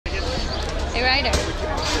Hey, Ryder.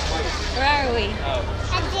 Where are we?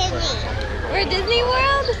 At Disney. We're at Disney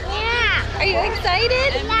World? Yeah. Are you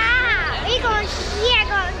excited? Yeah. We're going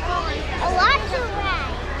a lot to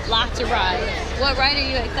ride. Lots of rides. What ride are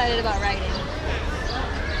you excited about riding?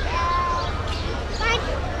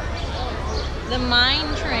 The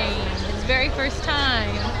mine train. It's very first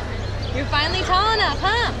time. You're finally tall enough,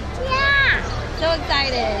 huh? Yeah. So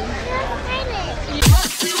excited.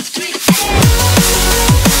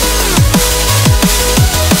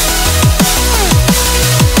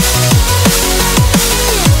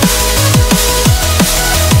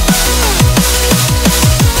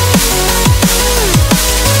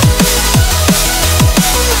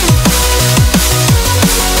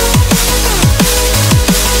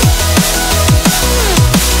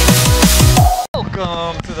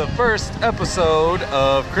 Welcome to the first episode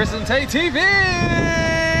of Chris and Tay TV.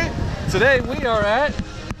 Today we are at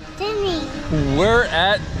Disney. We're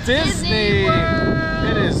at Disney.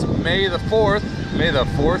 World. It is May the 4th. May the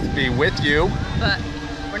 4th be with you. But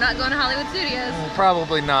we're not going to Hollywood Studios.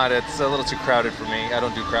 Probably not. It's a little too crowded for me. I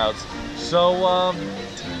don't do crowds. So, I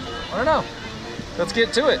don't know. Let's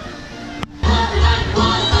get to it.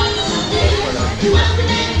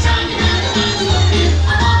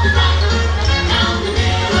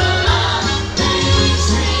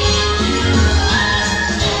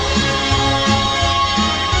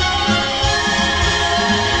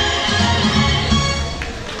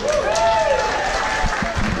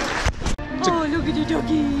 Oh, look at the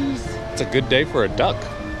duckies. It's a good day for a duck.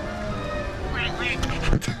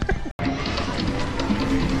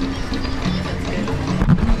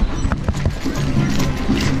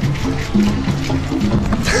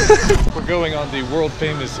 We're going on the world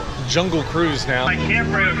famous jungle cruise now. My camp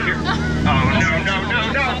right over here. Oh,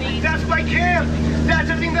 no. That's my camp. That's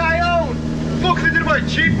everything that I own. Look, they did my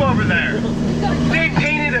Jeep over there. They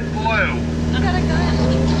painted it blue.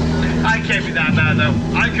 I can't be that mad, though.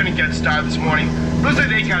 I couldn't get started this morning. Looks like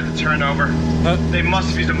they got the turnover. They must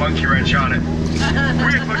have used a monkey wrench on it.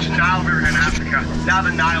 We approached the Nile River in Africa. Now the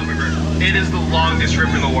Nile River. It is the longest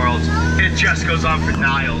river in the world. It just goes on for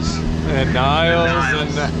Niles. And Niles.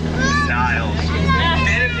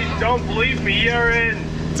 And if you don't believe me, you're in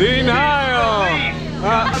Denial.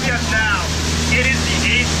 Yes, now, it is the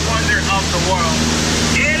 8th wonder of the world.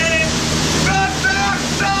 It is the dark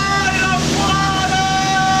side of water!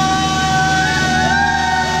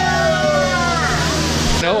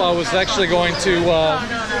 No, I was actually going to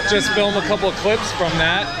just film a couple of clips from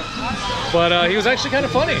that, but he was actually kind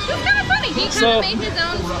of funny. It was kind of funny. He kind of made his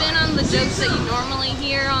own spin on the jokes that you normally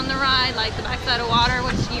hear on the ride, like the backside of water,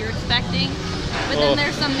 which you're expecting. But then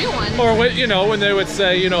there's some new ones. Or when they would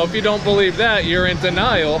say, if you don't believe that, you're in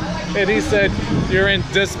denial, and he said you're in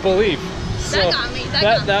disbelief. So that got me.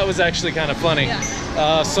 That was actually kind of funny.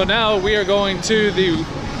 Yeah. So now we are going to the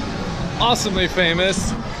awesomely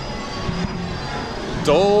famous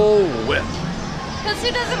Dole Whip. Because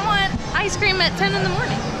who doesn't want ice cream at 10 in the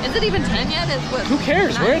morning? Is it even 10 yet? It's what? Who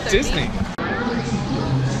cares? We're at 9:30? Disney.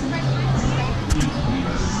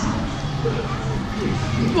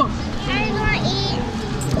 I want to eat.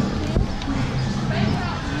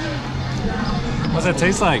 What's that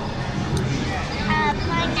taste like?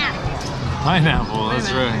 Pineapple. Pineapple,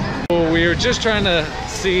 that's right. So we were just trying to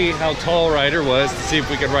see how tall Ryder was to see if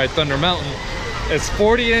we could ride Thunder Mountain. It's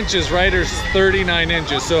 40 inches, Ryder's 39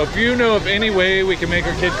 inches. So if you know of any way we can make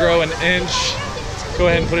our kid grow an inch, go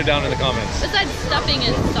ahead and put it down in the comments. Besides stuffing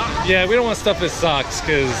his socks. Yeah, we don't want to stuff his socks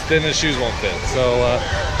because then his shoes won't fit. So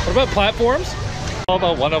what about platforms? All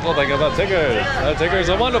about wonderful thing about tickers. Tickers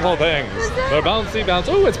are wonderful things. They're bouncy, bounce.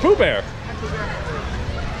 Oh, it's Pooh Bear.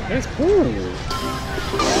 It's Pooh.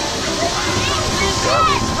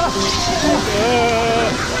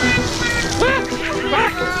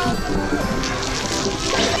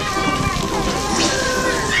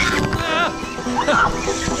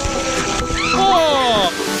 Oh!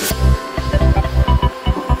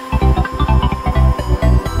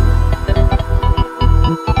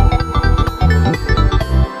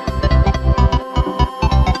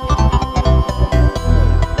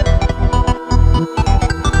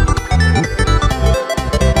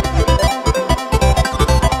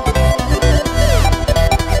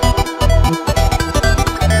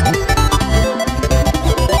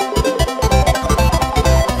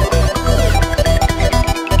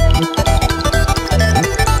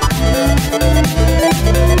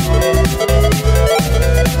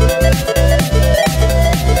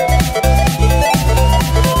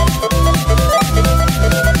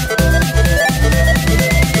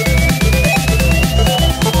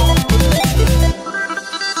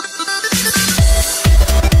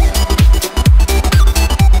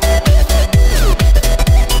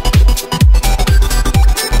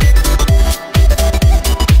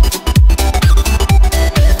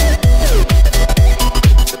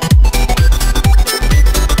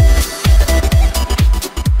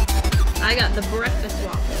 I got the breakfast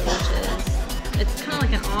waffle, which is, it's kind of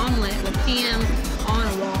like an omelet with ham on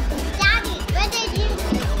a waffle. Daddy, what did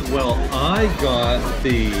you? Well, I got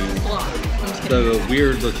the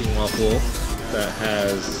weird looking waffle that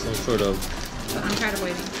has some sort of I'm tired of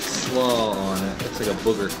waiting. slaw on it. It's like a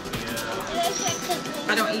booger.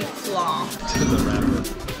 I don't eat slaw. To the wrapper.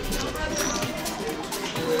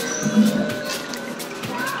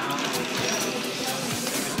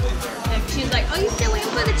 And she's like, oh, you still waiting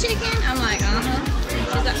for the chicken? I'm like, uh-huh.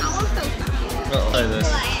 She's like, I want those. I'll try this.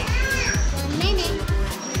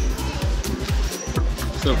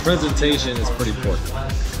 So presentation is pretty important.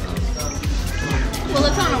 Well,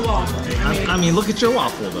 it's on a waffle. I mean, look at your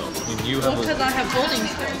waffle though. I mean, you have Because I have folding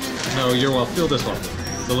spoons. no, your waffle. Feel this waffle.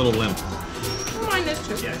 It's a little limp. Mine is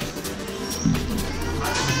too.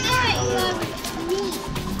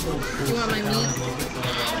 You want my meat?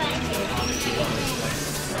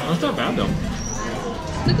 That's not bad though.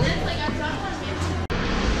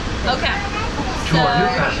 Okay. To our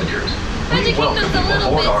new passengers, Magic Kingdom's a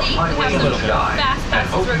little aboard our busy. We highway have in some the sky, fast and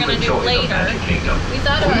passes hope we're you gonna do enjoy the later. Magic Kingdom. We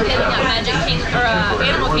thought about hitting up Magic Kingdom or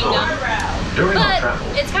Animal Kingdom, During our but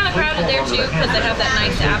travel, it's kind of crowded there too because they have that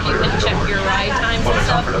nice app you can check your ride times For and the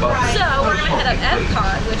stuff. comfort of us, So we're gonna head up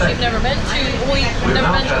Epcot, which we've never been to. We've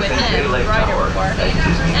never been to with him, the rider before,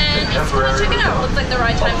 and just wanna check it out. Looks like the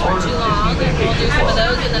ride times weren't too long. We'll do some of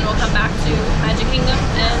those and then we'll come back to Magic Kingdom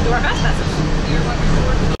and do our fast passes.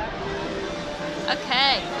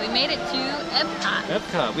 Okay, we made it to Epcot.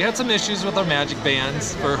 Epcot. We had some issues with our magic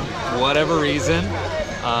bands for whatever reason.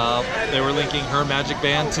 They were linking her magic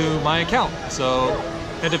band to my account, so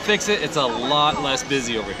had to fix it. It's a lot less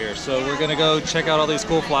busy over here, so we're gonna go check out all these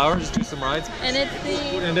cool flowers, do some rides, And it's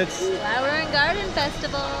the Flower and Garden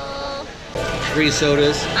Festival. 3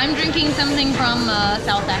 sodas. I'm drinking something from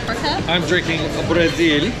South Africa. I'm drinking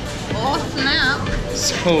Brazil, Oh snap!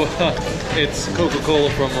 so it's Coca-Cola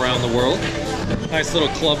from around the world. Nice little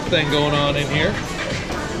club thing going on in here.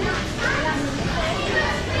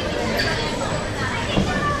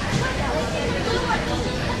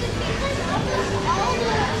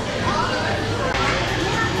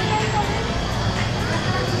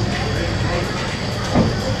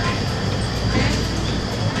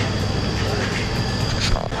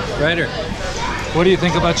 Ryder, what do you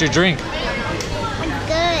think about your drink?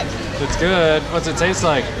 Good. It's good. What's it taste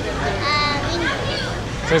like?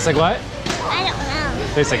 Tastes like what? I don't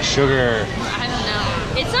know. Tastes like sugar. I don't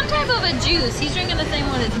know. It's some type of a juice. He's drinking the same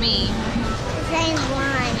one as me. Same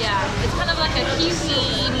one. Yeah, it's kind of like a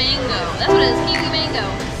kiwi mango. That's what it is, kiwi mango.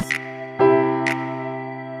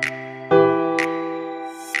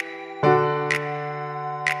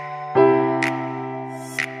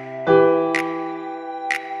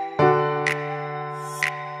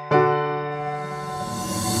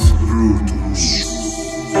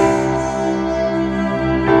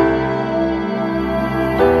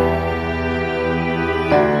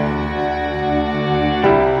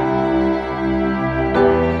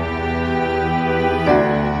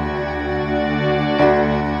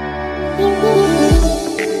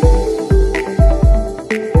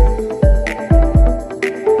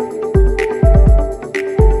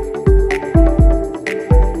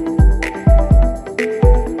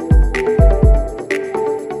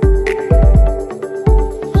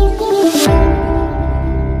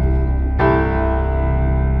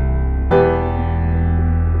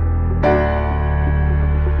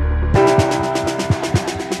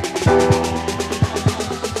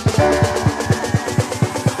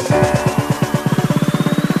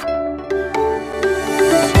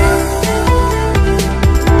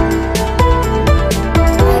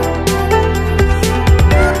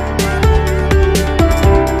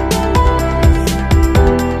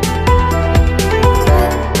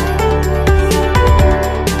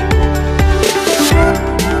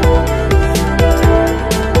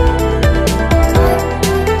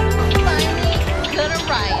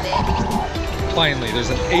 Finally, there's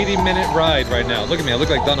an 80-minute ride right now. Look at me, I look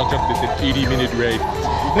like Donald Trump with an 80-minute ride.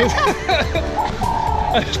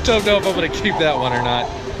 I just don't know if I'm gonna keep that one or not.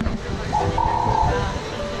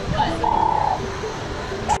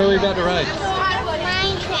 Where are we about to ride?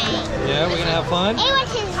 Mine train. Yeah, we're gonna have fun? It went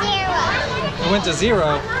to 0. We went to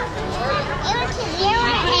 0. It went to 0. You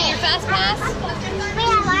put in your fast pass? We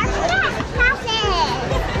have our fast passes.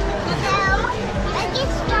 So, let's get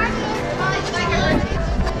started.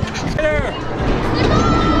 There.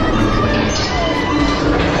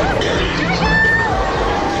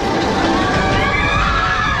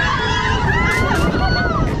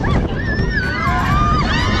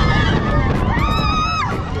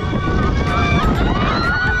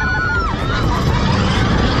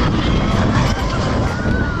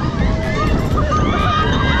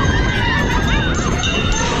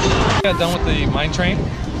 Got done with the mine train.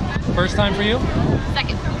 First time for you?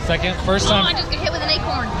 Second. Second. First time. Oh, I just got hit with an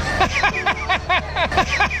acorn.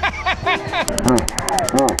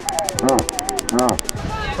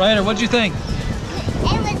 Ryder, what'd you think? It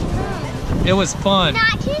was It was fun. fun.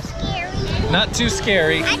 Not too scary. Not too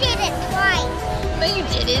scary. I did it twice. But you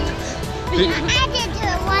didn't. I did do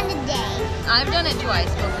it one a day. I've done it twice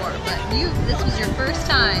before, but this was your first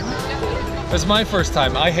time. It was my first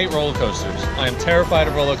time. I hate roller coasters. I am terrified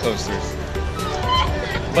of roller coasters.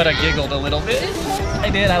 But I giggled a little bit. I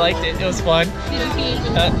did. I liked it. It was fun.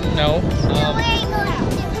 No.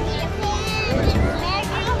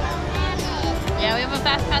 Yeah, we have a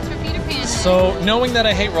fast pass for Peter Pan. So, knowing that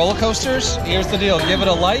I hate roller coasters, here's the deal. Give it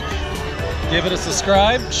a like, give it a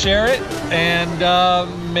subscribe, share it, and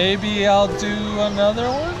maybe I'll do another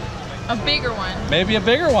one? A bigger one. Maybe a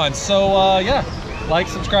bigger one. So, yeah. Like,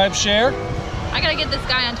 subscribe, share. I gotta get this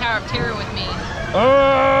guy on Tower of Terror with me.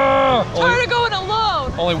 Tired of going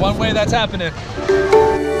alone. Only one way that's happening.